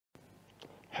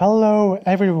Hello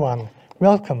everyone,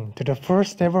 welcome to the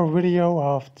first ever video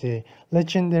of the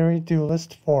legendary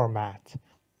duelist format.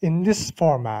 In this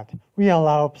format, we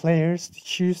allow players to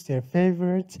choose their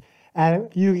favorite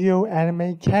Yu-Gi-Oh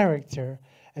anime character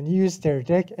and use their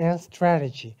deck and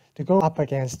strategy to go up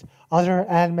against other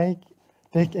anime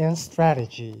deck and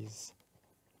strategies.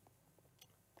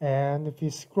 And if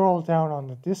you scroll down on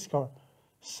the Discord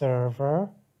server,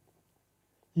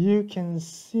 you can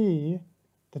see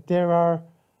that there are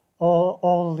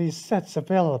all these sets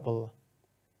available.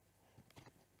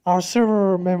 Our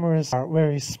server members are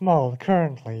very small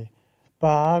currently,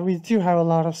 but we do have a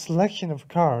lot of selection of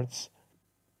cards.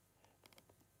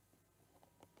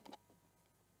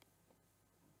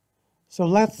 So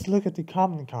let's look at the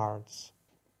common cards.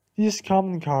 These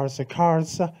common cards are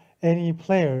cards any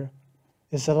player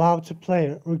is allowed to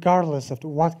play regardless of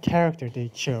what character they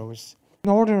chose.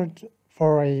 In order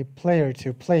for a player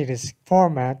to play this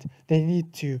format, they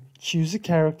need to choose a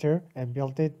character and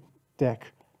build a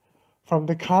deck from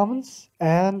the commons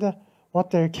and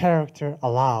what their character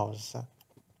allows.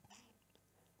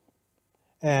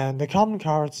 And the common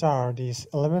cards are these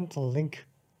elemental link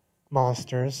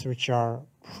monsters, which are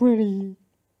pretty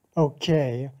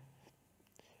okay,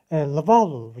 and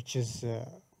Lavalval, which is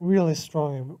really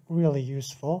strong and really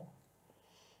useful.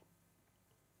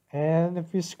 And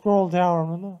if we scroll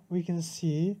down, we can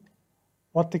see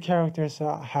what the characters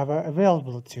have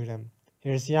available to them.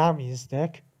 Here's Yami's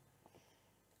deck.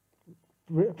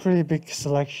 Pretty big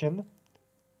selection.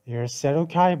 Here's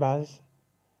Kaiba's.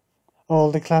 All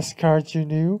the classic cards you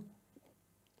knew.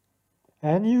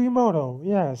 And Yugimoto,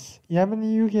 yes. Yami and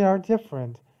Yugi are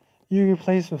different. Yugi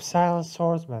plays with Silent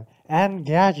Swordsman and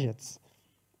gadgets.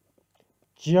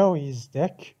 Joey's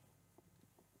deck.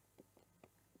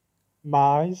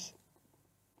 Mai's.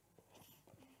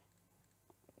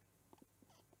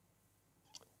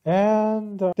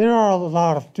 And there are a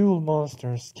lot of dual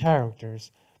monsters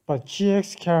characters, but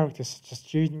GX characters such as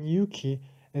Jaden, Yuki,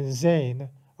 and Zane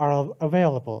are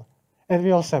available. And we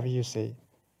also have Yusei.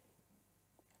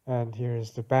 And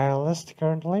here's the battle list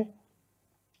currently.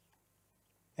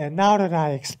 And now that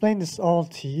I explained this all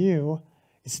to you,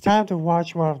 it's time to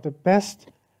watch one of the best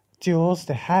duels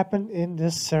that happened in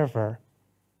this server.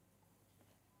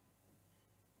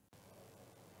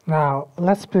 Now,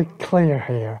 let's be clear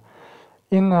here.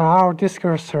 In our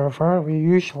Discord server, we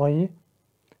usually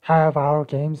have our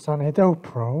games on Edo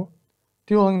Pro.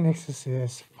 Dueling Nexus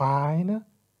is fine.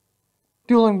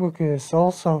 Dueling Book is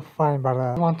also fine, but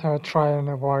I want to try and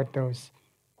avoid those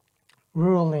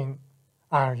ruling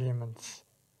arguments.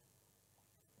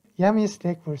 Yami's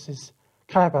deck versus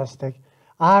Kaiba's deck.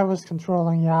 I was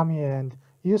controlling Yami and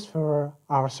used for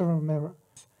our server members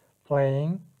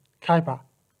playing Kaiba.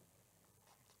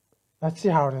 Let's see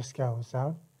how this goes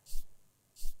out.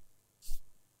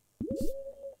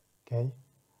 Okay,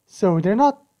 so they're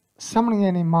not summoning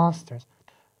any monsters.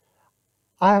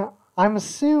 I'm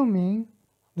assuming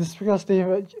this because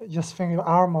they just think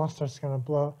our monster is gonna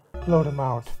blow them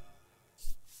out.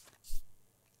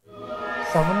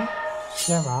 Summon,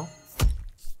 Gemma,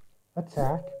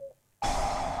 attack,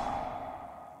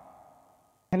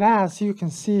 and as you can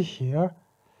see here,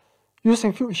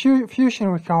 using fusion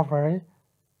recovery,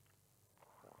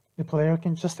 the player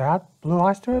can just add blue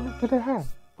eyes to their hand.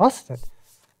 Busted.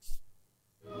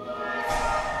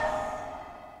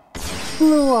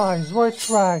 Blue eyes, white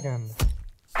dragon.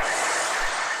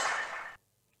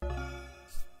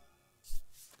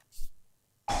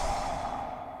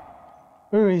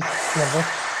 Very clever.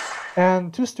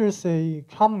 And Twister is a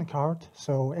common card,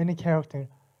 so any character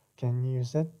can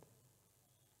use it.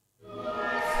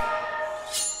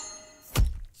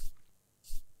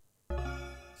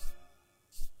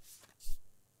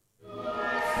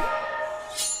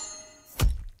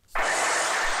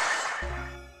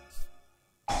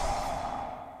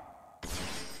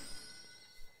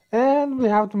 And we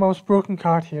have the most broken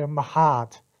card here,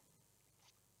 Mahad.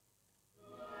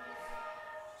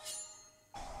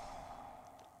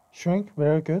 Shrink,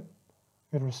 very good.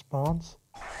 Good response.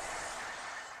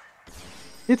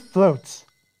 It floats.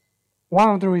 One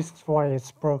of the reasons why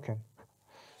it's broken.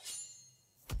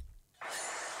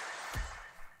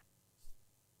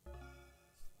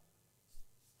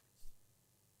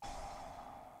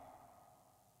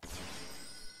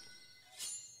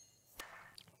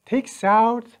 Takes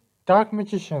out Dark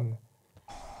Magician.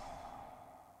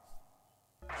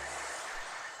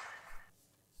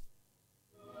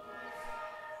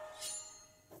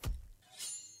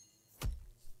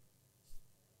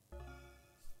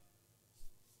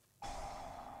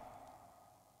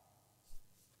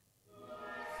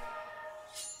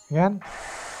 Again,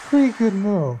 pretty good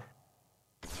move.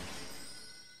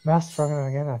 Mass Dragon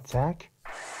again attack.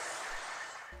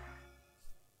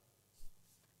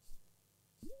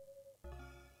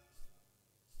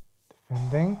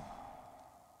 Defending.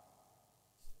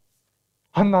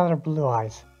 Another blue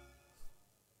eyes.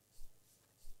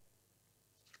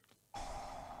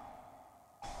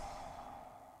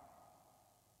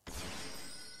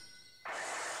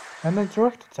 And a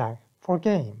direct attack for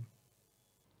game.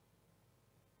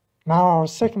 Now our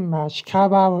second match,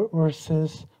 Kaiba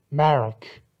versus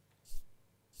Marik.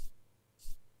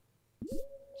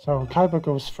 So Kaiba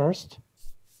goes first.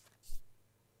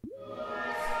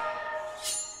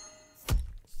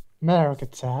 Marik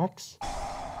attacks.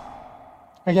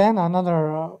 Again,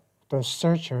 another the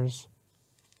searchers.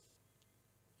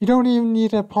 You don't even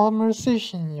need a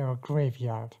polymerization in your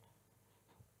graveyard.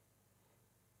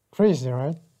 Crazy,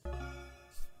 right?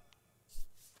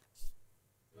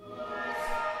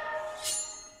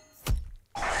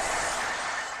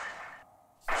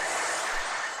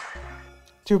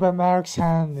 Too bad Marik's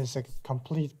hand is a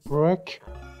complete brick.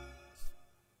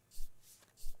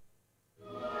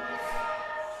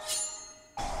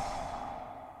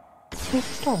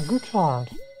 It's not a good card.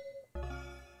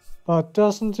 But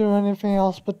doesn't do anything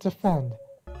else but defend.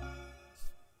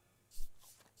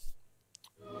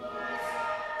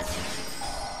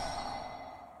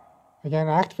 Again,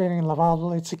 activating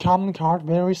Lavable, it's a common card,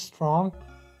 very strong.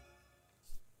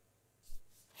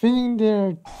 Filling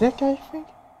their deck, I think?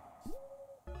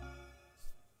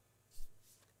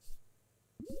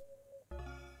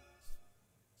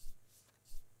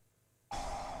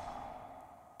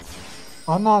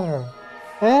 Another.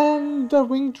 And the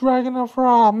Winged Dragon of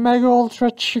Ra, Mega Ultra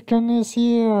Chicken is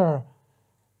here.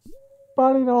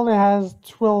 But it only has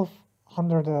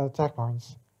 1200 attack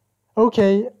points.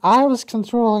 Okay, I was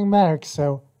controlling Marik,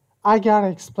 so I gotta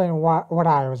explain what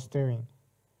I was doing.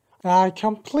 I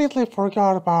completely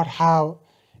forgot about how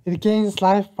it gains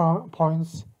life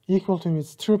points equal to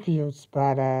its tributes,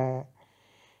 but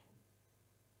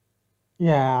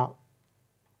yeah.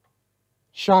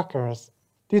 Shockers.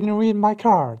 Didn't read my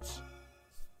cards.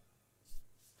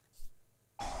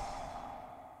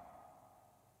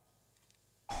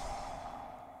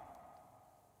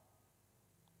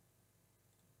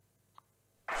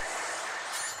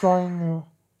 Destroying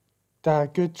the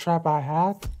good trap I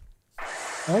had.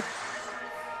 Yep.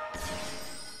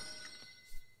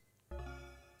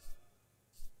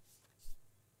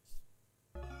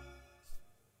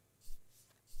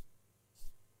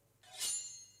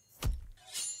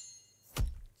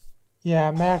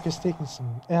 Yeah, Marik is taking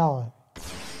some L.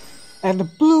 And the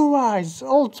Blue Eyes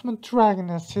Ultimate Dragon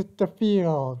has hit the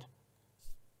field.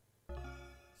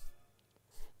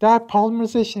 That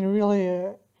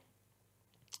polymerization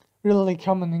really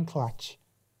coming in clutch.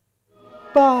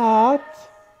 But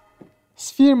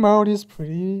Sphere mode is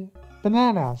pretty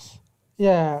bananas.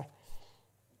 Yeah.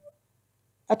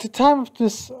 At the time of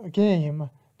this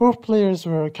game, both players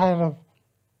were kind of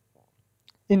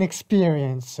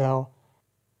inexperienced, so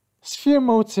Sphere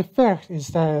mode's effect is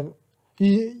that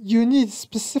you need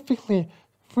specifically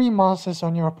 3 monsters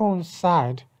on your opponent's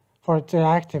side for it to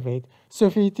activate. So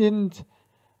if he didn't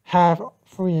have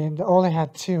 3 and only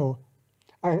had 2,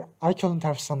 I couldn't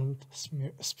have some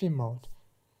Sphere mode.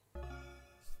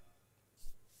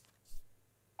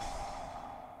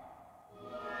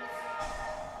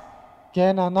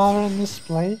 Again, another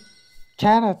misplay.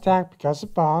 Can't attack because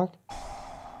of bug.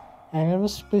 And it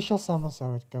was special summon,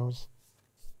 so it goes.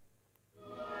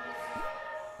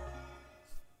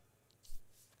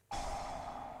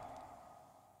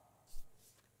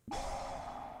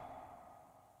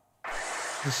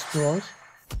 Destroys.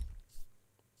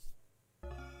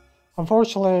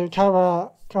 Unfortunately,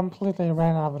 Kaiba completely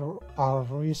ran out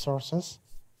of resources.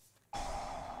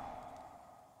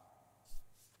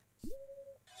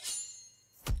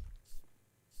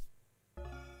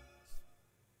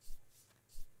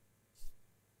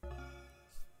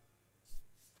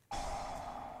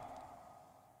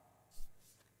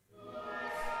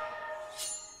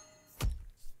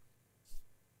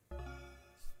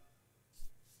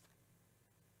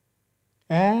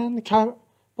 And Kaiba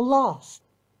lost.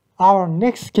 Our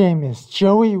next game is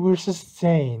Joey vs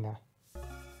Zane.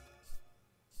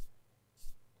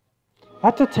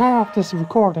 At the time of this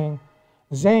recording,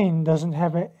 Zane doesn't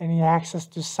have any access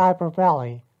to Cyber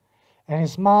Valley, and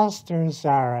his monsters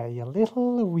are a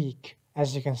little weak,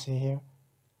 as you can see here.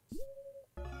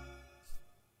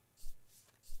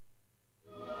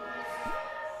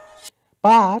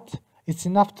 But it's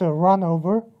enough to run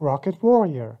over Rocket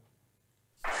Warrior.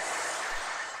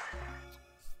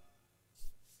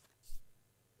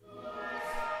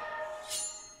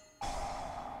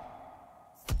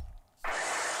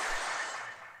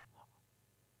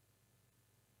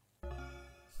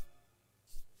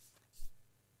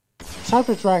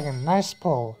 Cyber Dragon, nice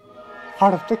pull.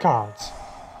 Out of the cards.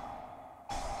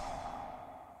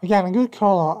 Again, a good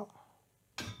call.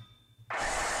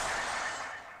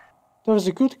 There was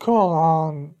a good call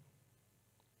on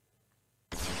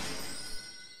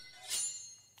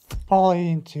Poly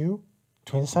into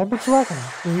Twin Cyber Dragon,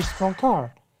 very strong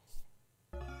card.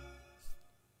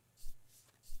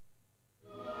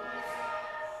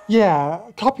 Yeah,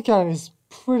 Copycat is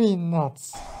pretty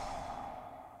nuts.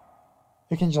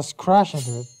 You can just crash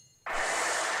into it.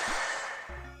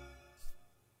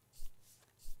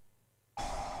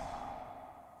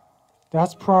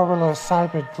 That's probably a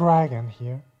Cyber Dragon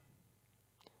here.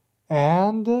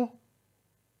 And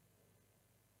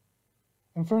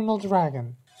Infernal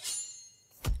Dragon.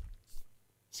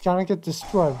 It's gonna get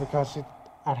destroyed because it's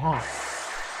at half.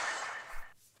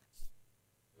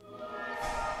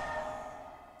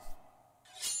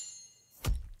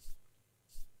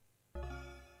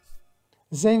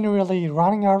 Zane really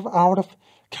running out of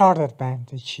card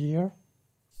advantage here.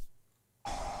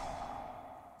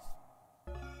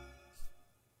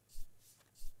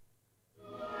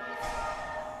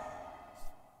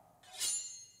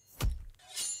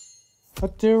 A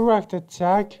direct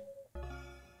attack.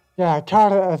 Yeah,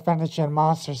 card advantage and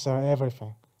monsters are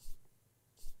everything.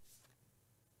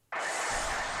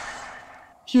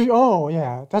 Oh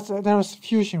yeah, that was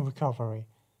fusion recovery.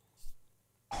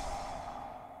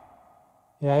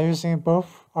 Yeah, using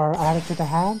both are added to the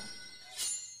hand.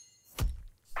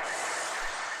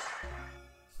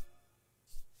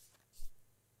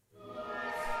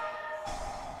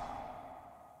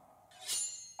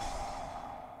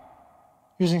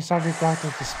 Using Cyber Dragon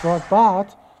to destroy,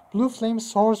 but Blue Flame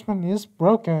Swordsman is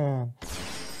broken.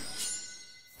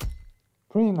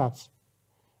 Pretty nuts.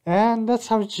 And that's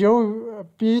how Joe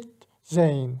beat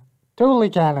Zane.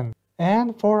 Totally canon.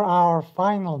 And for our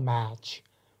final match,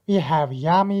 we have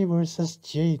Yami versus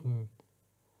Jaden.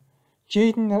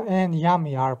 Jaden and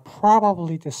Yami are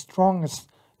probably the strongest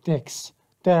decks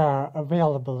that are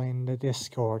available in the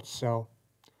Discord, so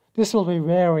this will be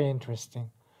very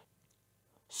interesting.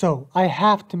 So I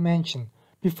have to mention,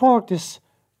 before this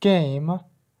game,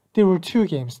 there were two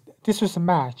games. This was a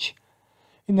match.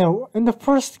 In the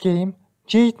first game,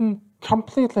 Jaden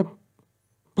completely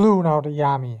blew out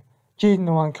Yami.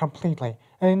 Jaden won completely.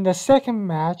 And in the second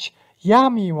match,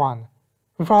 Yami won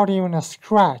without even a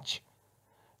scratch.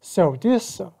 So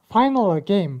this final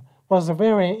game was a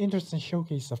very interesting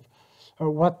showcase of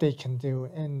what they can do,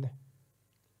 and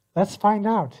let's find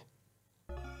out.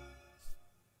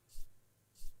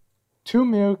 2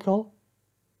 Miracle,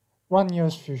 1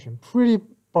 Neos Fusion. Pretty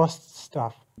bust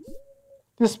stuff.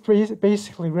 This is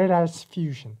basically Red Eyes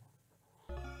Fusion.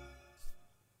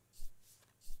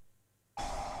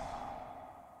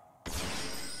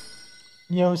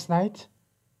 Neos Knight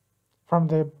from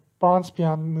the Bonds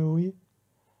Beyond movie.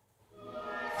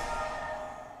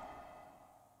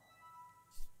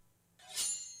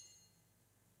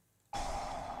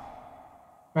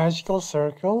 Magical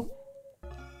Circle,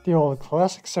 the old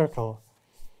classic circle.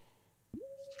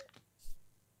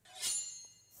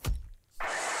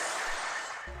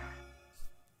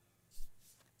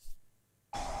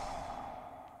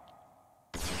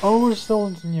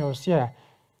 Oversold Neos, yeah.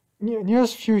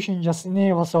 Neos Fusion just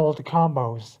enables all the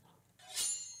combos.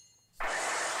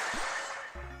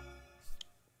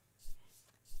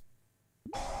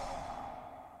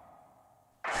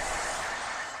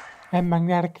 And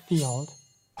Magnetic Field.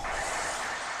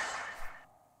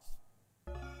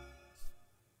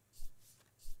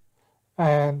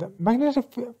 And Magnetic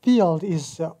Field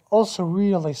is also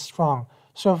really strong.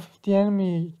 So if the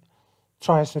enemy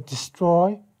tries to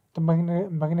destroy the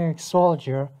Magnetic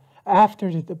Soldier after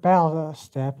the battle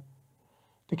step,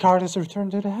 the card is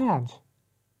returned to the hand.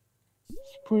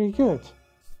 It's pretty good.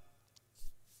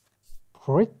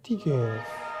 Pretty good.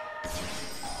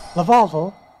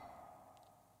 Lavalval.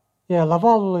 Yeah,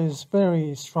 Lavalval is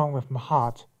very strong with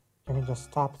Mahat. You can just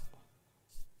stop it.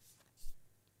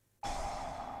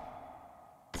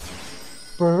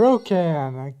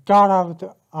 Broken got out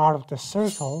of the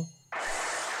circle.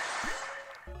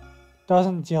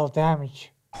 Doesn't deal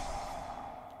damage.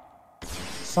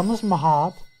 Summons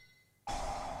Mahat.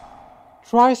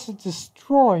 Tries to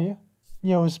destroy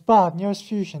Neos, but Neos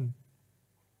Fusion.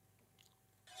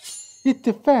 It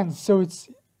defends, so it's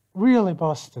really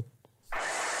busted.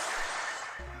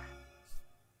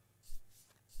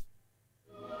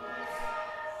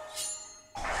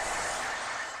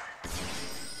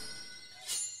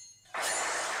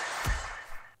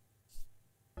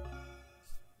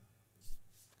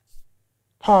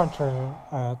 Counter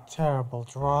a terrible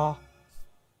draw.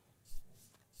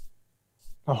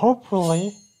 Now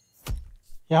hopefully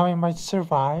Yami might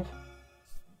survive.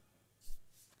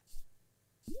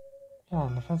 Yeah,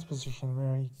 in defense position,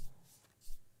 very.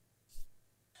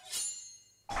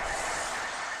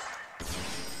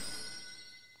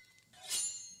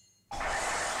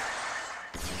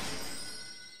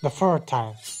 The third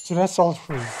time, so that's all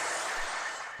three.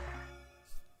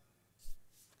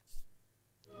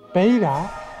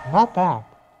 Beta, not bad.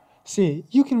 See,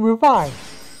 you can revive.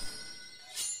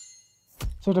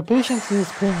 So the patience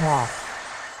is paying off.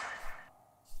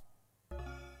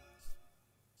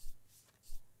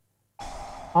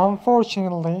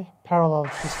 Unfortunately, parallel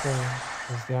history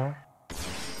is there.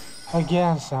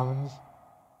 Again summons.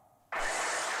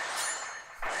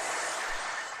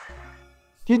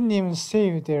 Didn't even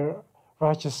save their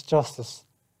righteous justice.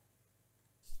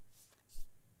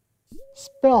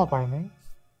 Spellbinding.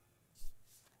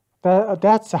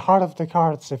 That's the heart of the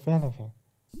cards, if anything.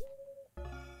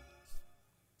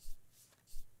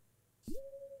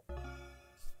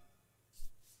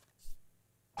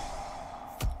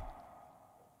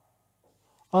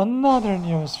 Another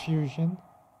Neos fusion.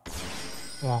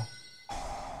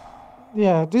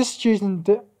 Yeah, this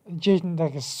Jaden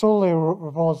deck is solely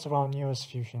revolves around Neos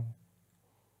fusion.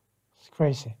 It's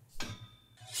crazy.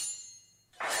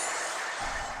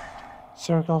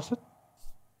 Circles it.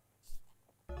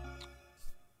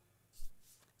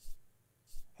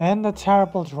 And a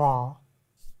terrible draw.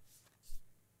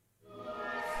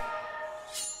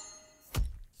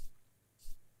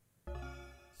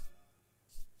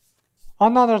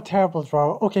 Another terrible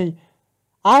draw. Okay,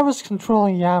 I was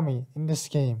controlling Yami in this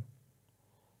game.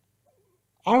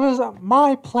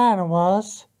 My plan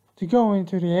was to go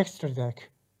into the extra deck.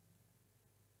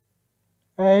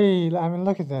 Hey, I mean,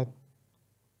 look at that.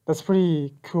 That's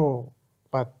pretty cool,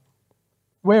 but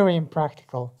very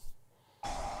impractical.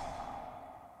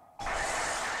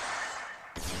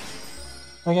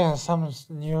 Again, some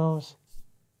news.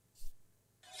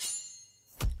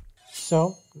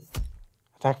 So,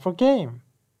 attack for game.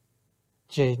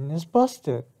 Jaden is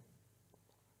busted.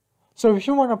 So if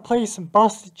you want to play some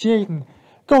busted Jaden,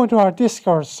 go into our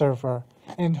Discord server,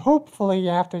 and hopefully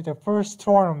after the first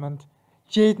tournament,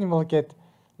 Jaden will get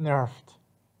nerfed.